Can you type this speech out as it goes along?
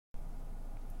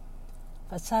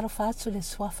Whaataro whaatu le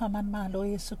swafa man malo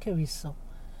Iesu Keriso.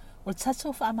 O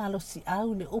tato whaamalo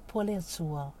suāu le upu le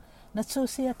Atua. Na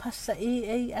Tusi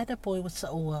Paia adapoi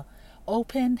saua.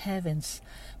 Open heavens.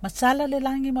 Matala le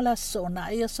langi mo la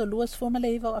sona ia so luas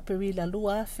formaleiva APERILA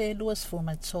lua fe luas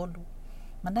formatolu.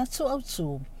 Manatu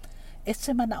Autu.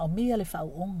 Ete manaomia le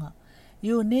whauunga.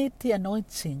 You need the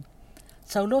anointing.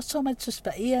 Tauloto mai Tusi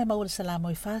Paia ma ule Salamo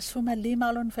I fasu ma lima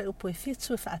alon fa upu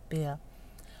fitu faapea.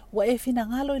 Wa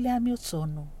finagalo I le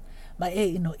amiotonu, ma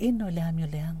ino I le amio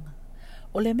leanga.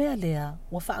 O le mea lea,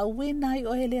 wa uina I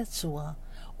o le Atua,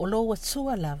 o lo wa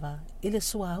tua lava, I le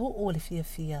suāu o le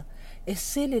fiafia,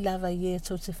 sili lava I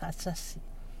tau te atasi.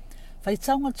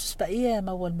 Faitauga Tusi Paia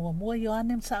ma wal mua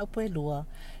Ioane mta upu lua,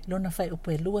 lona fai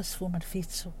upu lua sfumat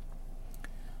fitu.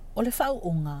 O le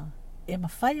whauunga,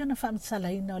 mafai ona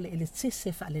faamatalaga o le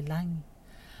eletise faalelangi.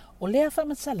 O lea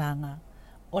faamatalaga,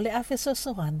 o le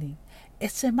feofeoa'i,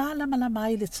 te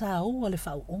malama I le tāu o le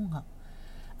whauunga.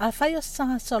 A whai o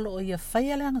tangata lo o ia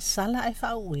whai ale anga sala e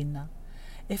uina.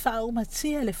 E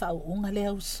whaumatia le whauunga le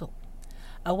auso.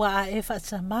 A wa a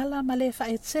whaatamala ma le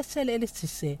whaetete le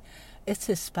eletise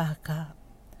te spaka.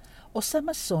 O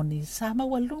samasoni sama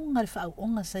walunga le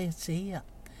whauunga sa ia te ia.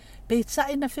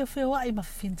 Peita'i na feofeoa'i ma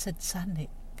finta tane.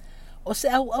 O se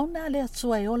au na le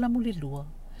atua e ola mulilua.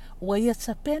 Ua ia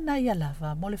tapena ia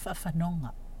lava mo le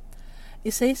whaafanonga.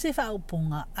 Ise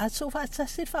whaupunga, atu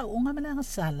atasi whauunga ma le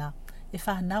angasala,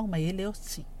 whanau mai ele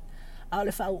oti. A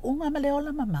le whauunga ma le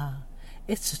ola mama,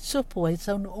 tutupu e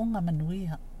taunuunga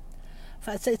manuia.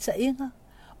 Whaataita inga,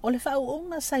 o le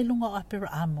whauunga sailunga o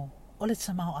APERILA, o le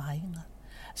tamau ainga.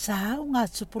 Sa hau ngā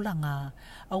tupulanga,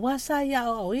 a wasa ia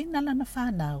o uina lana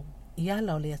whanau,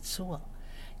 iala o le atua.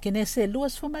 Kene se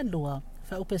luas fumalua,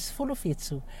 whaupes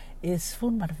folofitu,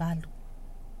 sfun marvalu.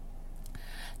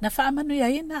 Na whaamanuia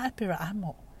ina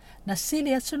APERILA, na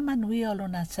sili atul manuia o lo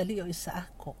na atali'i o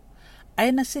Isaako.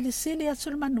 Ai na sili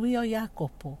atul manuia o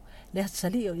Iakopo, le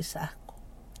atali'i o Isaako.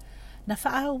 Na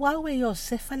whaawau e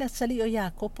Iosefa le atali'i o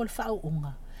Iakopo le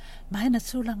whauunga, ma na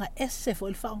tūlanga esef o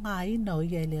le whaunga ina o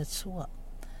ia le atua.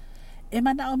 E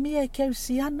manaomia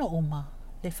Kerisiano uma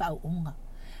le whauunga,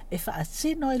 e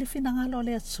whaatino e le finagalo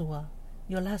le atua,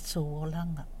 I o lato o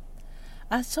langa.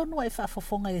 A tonu e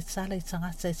whaafofonga I tala I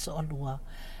tangata I so olua.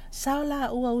 Sao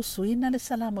la ua usuina le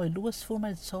Salamo I luas fuma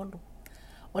I tolu.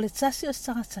 O le tasi o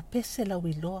tangata pese la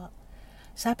wiloa.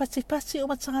 Sa patipati o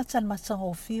matangata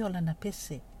matangofio la na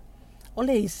pese. O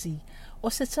le isi, o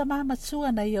se tama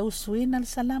matua na ia usuina le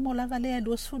Salamo la valea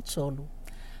luas fu tolu.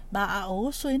 Ma a o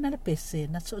usuina le pese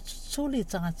na tuli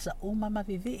tangata ma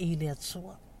vivi'i le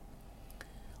Atua.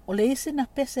 O le isi na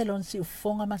pese lon si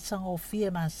ufonga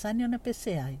matangofia ma asani o na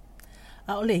pese ai.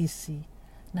 A o le isi,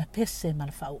 na pese ma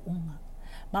le whauunga.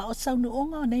 Ma o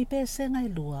taunuunga o nei pese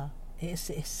ngai lua,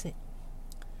 ese.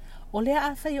 O lea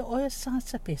a whai o oe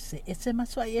sangata pese, te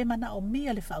matua'i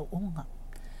manaomia le whauunga.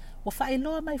 O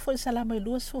whailoa mai fo I Salamo I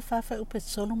luas fu whawhai upe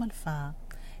tolu ma le wha,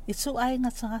 I tu ai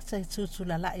ngā tangata I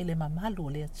tula'i le mamalu o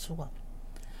le Atua.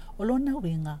 O lona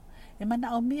winga,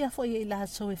 manaomia fo I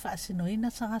lato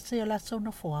whaasinoina tangata I o lato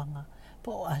na foanga,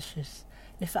 po o ashes,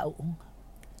 le whauunga.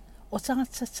 O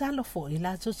tangata talo fo I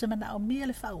lato te manaomia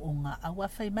le whauunga a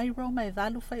wawhai mai roma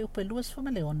valu whai upe luas fu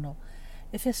maleono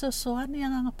feofeoa'i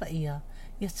Agaga Paia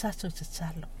ia tato te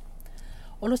talo.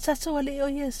 O lo tato ali o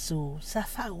Iesu sa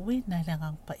uina I le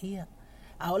Agaga Paia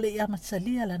a ole ia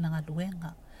matalia la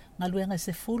ngaluenga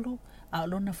se fulu a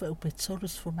olona whai upe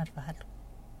tolus fu marvalu.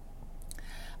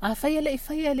 A whai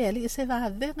ele ali se va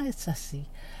venga atasi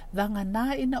vanga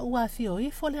na ina ua fio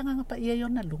I fo le Agaga Paia I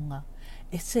ona lunga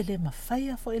se le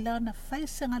mafai fo ila na fai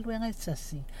se ngaluenga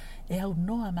atasi au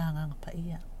noa ma Agaga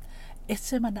Paia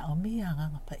se manaomia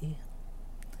Agaga Paia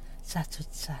tato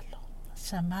talo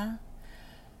sama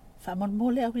whamon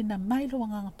mole au ina mailo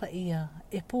Agaga Paia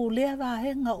po lea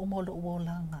vahenga umolo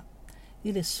uolanga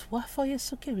I le suafo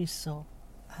Iesu Keriso.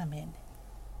 Amen.